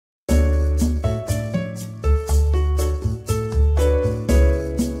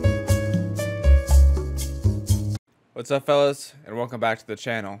What's up, fellas, and welcome back to the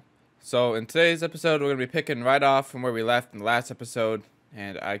channel. So in today's episode, we're going to be picking right off from where we left in the last episode,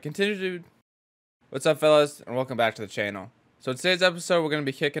 and I continue to... What's up, fellas, and welcome back to the channel. So in today's episode, we're going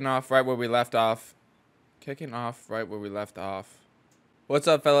to be kicking off right where we left off. What's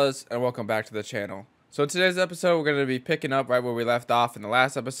up, fellas, and welcome back to the channel. So in today's episode, we're going to be picking up right where we left off in the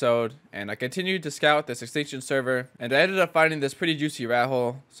last episode, and I continued to scout this extinction server, and I ended up finding this pretty juicy rat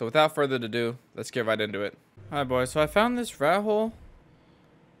hole. So without further ado, let's get right into it. Alright, boys, so I found this rat hole,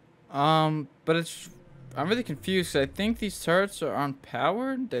 but I'm really confused. I think these turrets are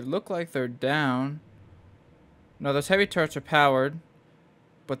unpowered. They look like they're down. No, those heavy turrets are powered,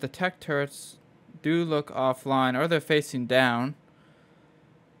 but the tech turrets do look offline, or they're facing down.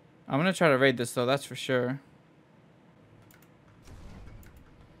 I'm gonna try to raid this though, that's for sure.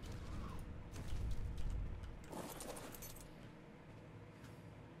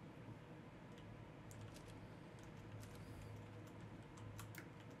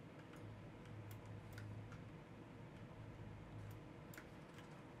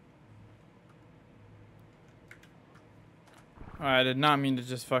 I did not mean to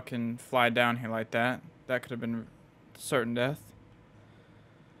just fucking fly down here like that. That could have been certain death.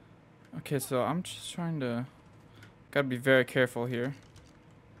 Okay, so I'm just trying to... Gotta be very careful here.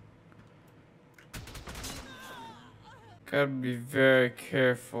 Gotta be very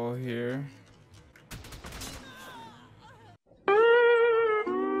careful here.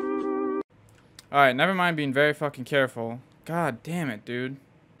 Alright, never mind being very fucking careful. God damn it, dude.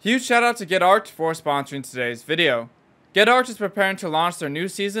 Huge shout out to ARK for sponsoring today's video. ARK is preparing to launch their new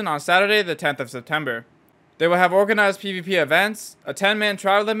season on Saturday, the 10th of September. They will have organized PvP events, a 10-man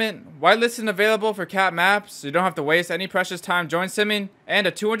trial limit, whitelisting available for cap maps so you don't have to waste any precious time join simming, and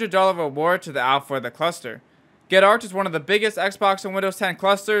a $200 reward to the alpha of the cluster. ARK is one of the biggest Xbox and Windows 10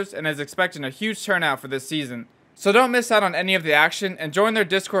 clusters and is expecting a huge turnout for this season. So don't miss out on any of the action and join their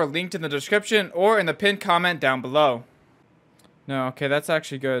Discord linked in the description or in the pinned comment down below. No, okay, that's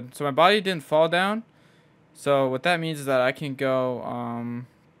actually good. So my body didn't fall down. So what that means is that I can go, I'm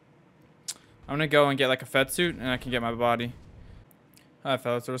gonna go and get like a fed suit and I can get my body. Alright,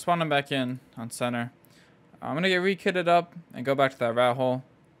 fellas, so we're spawning back in on center. I'm gonna get re-kitted up and go back to that rat hole.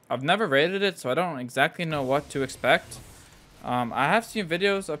 I've never raided it, so I don't exactly know what to expect. I have seen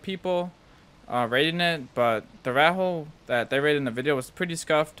videos of people raiding it, but the rat hole that they raided in the video was pretty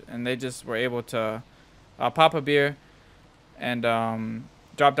scuffed, and they just were able to pop a beer and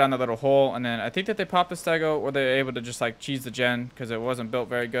drop down the little hole, and then I think that they popped the stego, or they were able to just like cheese the gen because it wasn't built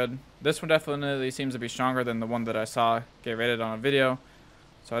very good. This one definitely seems to be stronger than the one that I saw get rated on a video,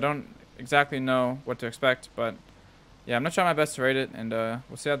 so I don't exactly know what to expect, but yeah, I'm gonna try my best to rate it, and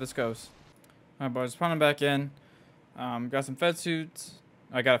we'll see how this goes. Alright, boys, spawning back in. Got some fed suits.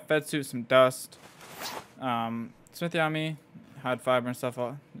 I got a fed suit, some dust, smithy on me, hide fiber and stuff,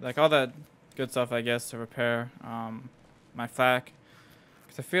 like all that good stuff, I guess, to repair my flak.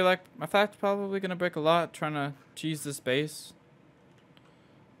 I feel like my flak's probably gonna break a lot trying to cheese this base.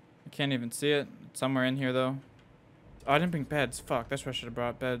 I can't even see it. It's somewhere in here though. Oh, I didn't bring beds. Fuck, that's where I should have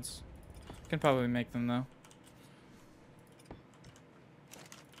brought beds. I can probably make them though.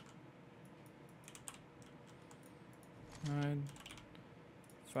 Hide.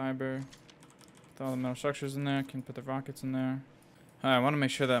 Fiber. With all the metal structures in there. I can put the rockets in there. Alright, I want to make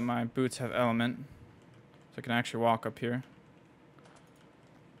sure that my boots have element. So I can actually walk up here.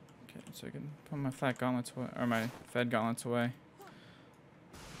 So I can put my flat gauntlets away, or my fed gauntlets away.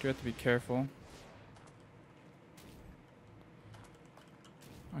 Do have to be careful.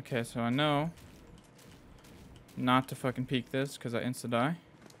 Okay, so I know not to fucking peek this because I insta-die.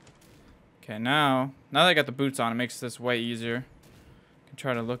 Okay, now that I got the boots on, it makes this way easier. I can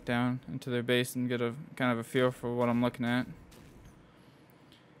try to look down into their base and get a kind of a feel for what I'm looking at.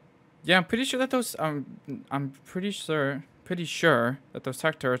 Yeah, I'm pretty sure that those I'm pretty sure that those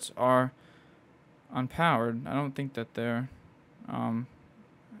tech turrets are unpowered. I don't think that they're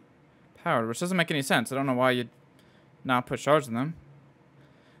powered, which doesn't make any sense. I don't know why you'd not put shards in them.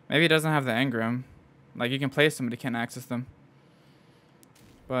 Maybe it doesn't have the engram. Like, you can place them, but you can't access them.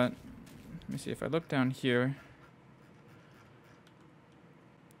 But let me see if I look down here.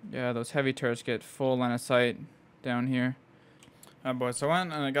 Yeah, those heavy turrets get full line of sight down here. Alright, boys, so I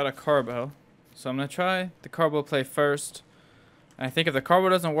went and I got a carbo. So I'm gonna try the carbo play first. And I think if the carbo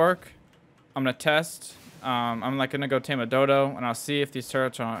doesn't work, I'm gonna test. I'm like gonna go tame a Dodo, and I'll see if these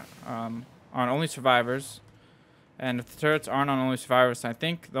turrets are on only survivors. And if the turrets aren't on only survivors, I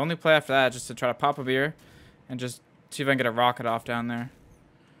think the only play after that is just to try to pop a beer and just see if I can get a rocket off down there.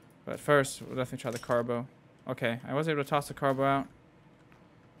 But first, we'll definitely try the carbo. Okay, I was able to toss the carbo out.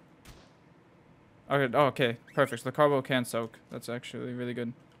 Okay, oh, okay. Perfect. So the carbo can soak. That's actually really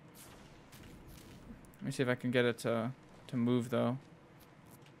good. Let me see if I can get it to move, though.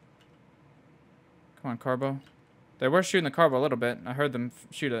 Come on, carbo. They were shooting the carbo a little bit. I heard them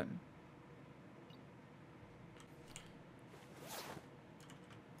shoot it.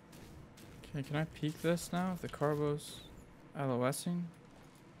 Okay, can I peek this now? If the carbo's LOSing?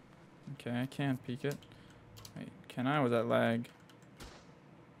 Okay, I can peek it. Wait, can I? Was that lag?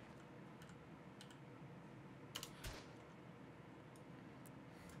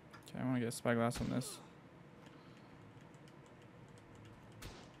 Okay, I want to get a spyglass on this.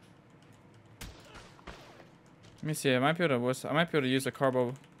 Let me see. I might be able to use a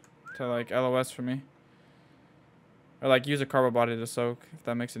carbo to like LOS for me, or like use a carbo body to soak, if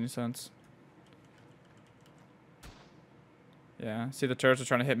that makes any sense. Yeah. See, the turrets are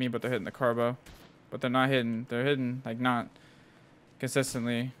trying to hit me, but they're hitting the carbo, but they're not hitting. They're hitting like not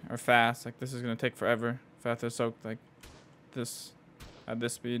consistently or fast. Like this is gonna take forever if I have to soak like this at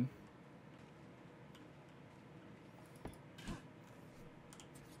this speed.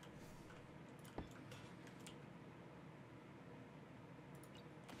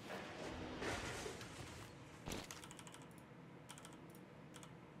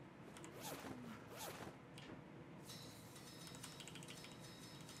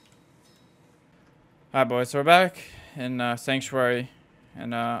 Alright, boys, so we're back in Sanctuary,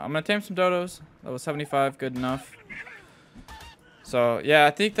 and I'm gonna tame some dodos. Level 75, good enough. So, yeah,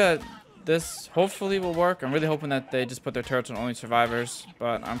 I think that this hopefully will work. I'm really hoping that they just put their turrets on only survivors,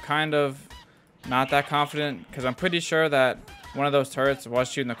 but I'm kind of not that confident, because I'm pretty sure that one of those turrets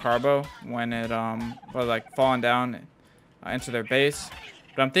was shooting the carbo when it was like falling down into their base.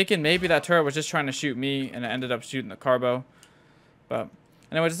 But I'm thinking maybe that turret was just trying to shoot me, and it ended up shooting the carbo. But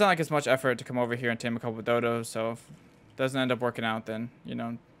anyway, it's not like it's much effort to come over here and tame a couple of dodos, so if it doesn't end up working out, then, you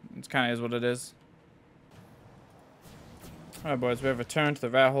know, it kind of is what it is. Alright, boys, we have returned to the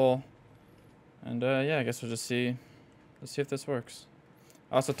Rathole, and, yeah, I guess we'll just see, let's see if this works.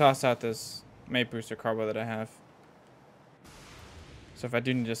 I also tossed out this mate booster carbo that I have. So if I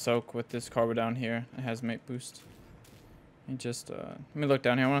do need to soak with this carbo down here, it has mate boost. And just, let me look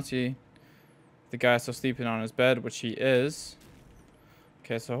down here. I want to see if the guy's still sleeping on his bed, which he is.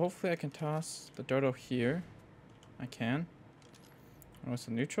 Okay, so hopefully I can toss the Dodo here. I can. Oh, it's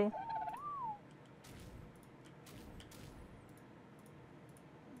a neutral?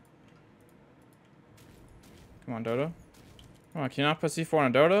 Come on, Dodo. Come on, can you not put C4 on a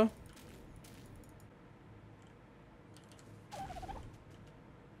Dodo?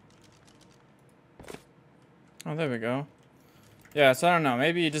 Oh, there we go. Yeah, so I don't know.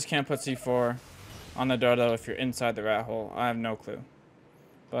 Maybe you just can't put C4 on the Dodo if you're inside the Rathole. I have no clue.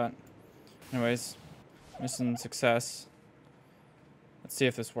 But, anyways, mission success. Let's see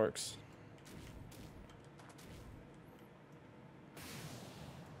if this works.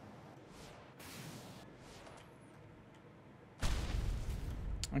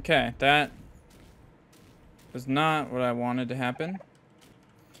 Okay, that was not what I wanted to happen.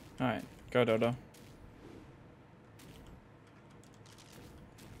 Alright, go Dodo.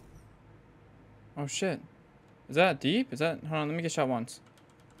 Oh shit. Is that deep? Is that... Hold on, let me get shot once.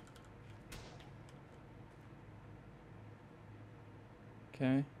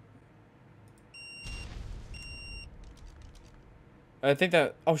 Okay. I think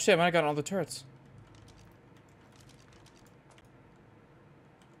that... Oh shit, I might have gotten all the turrets.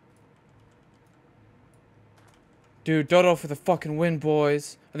 Dude, Dodo for the fucking win,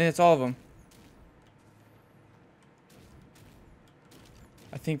 boys. I think that's all of them.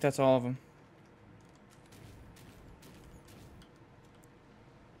 I think that's all of them.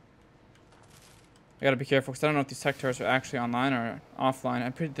 I gotta be careful because I don't know if these tech turrets are actually online or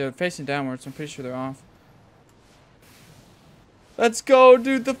offline. They're facing downwards, so I'm pretty sure they're off. Let's go,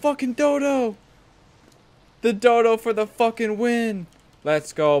 dude. The fucking Dodo. The Dodo for the fucking win.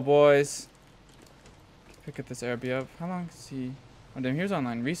 Let's go, boys. Pick up this Airbnb up. How long is he? Oh, damn, he was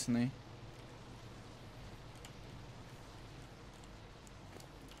online recently.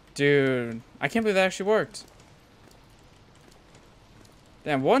 Dude, I can't believe that actually worked.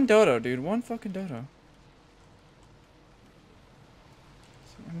 Damn, one Dodo, dude. One fucking Dodo.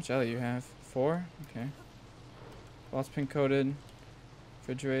 How much L you have? 4? Okay. Lots pink coated.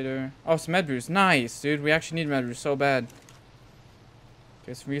 Refrigerator. Oh, some med brews. Nice, dude. We actually need med brews so bad.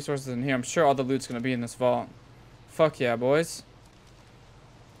 Okay, some resources in here. I'm sure all the loot's gonna be in this vault. Fuck yeah, boys.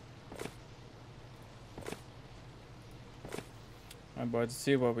 Alright, boys. Let's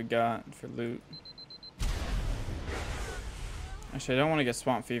see what we got for loot. Actually, I don't want to get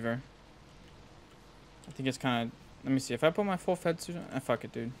swamp fever. I think it's kind of... Let me see. If I put my full fed suit on... fuck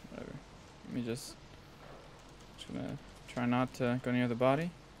it, dude. Whatever. Let me just... Just gonna try not to go near the body.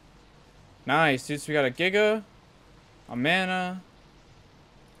 Nice, dude. So we got a Giga, a Mana,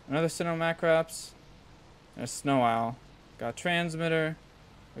 another Cinemacraps, and a Snow Owl. Got a Transmitter.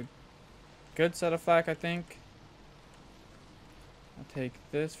 A good set of flak, I think. I'll take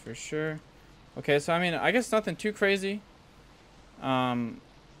this for sure. Okay, so I mean, I guess nothing too crazy. But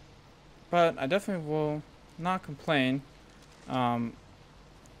I definitely will not complain. I'm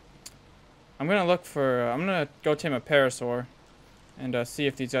gonna look for. I'm gonna go tame a Parasaur, and see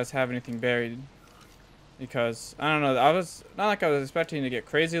if these guys have anything buried. Because I don't know. I was not like I was expecting to get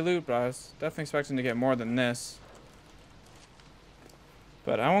crazy loot, but I was definitely expecting to get more than this.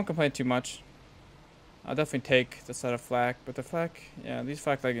 But I won't complain too much. I'll definitely take the set of flak, but the flak, yeah, these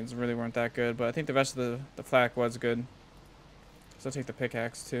flak leggings really weren't that good. But I think the rest of the flak was good. So I'll take the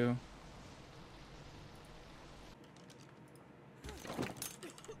pickaxe too.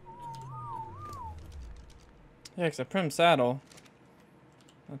 Yeah, because a prim saddle.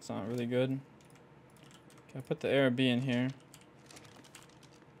 That's not really good. Okay, I'll put the ARB in here.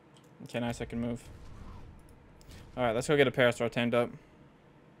 Okay, nice, I can move. Alright, let's go get a Parasaur tamed up.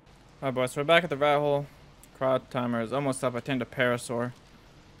 Alright, boys, so we're back at the Rathole. Crowd timer is almost up. I tamed a Parasaur.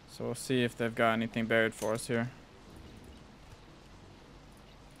 So we'll see if they've got anything buried for us here.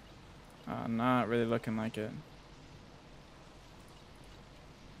 Not really looking like it.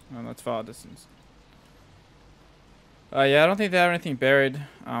 Well, let's follow distance. Yeah, I don't think they have anything buried.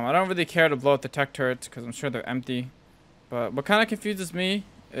 I don't really care to blow up the tech turrets because I'm sure they're empty. But what kind of confuses me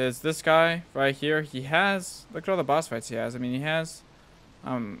is this guy right here. He has, look at all the boss fights he has. I mean, he has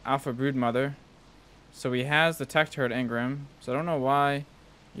Alpha Broodmother. So he has the tech turret engram. So I don't know why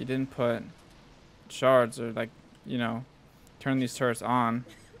he didn't put shards or, like, you know, turn these turrets on.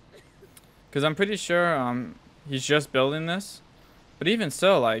 Because I'm pretty sure he's just building this. But even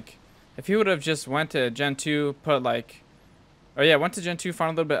so, like, if he would have just went to Gen 2, put like, oh yeah, went to Gen 2, found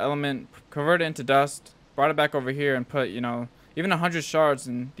a little bit of element, converted it into dust, brought it back over here and put, you know, even 100 shards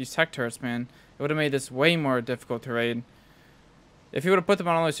in these tech turrets, man, it would have made this way more difficult to raid. If he would have put them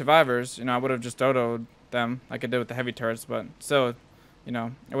on only survivors, you know, I would have just dodoed them like I did with the heavy turrets, but still, you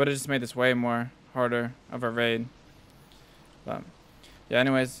know, it would have just made this way more harder of a raid. But yeah,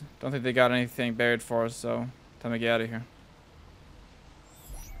 anyways, don't think they got anything buried for us, so time to get out of here.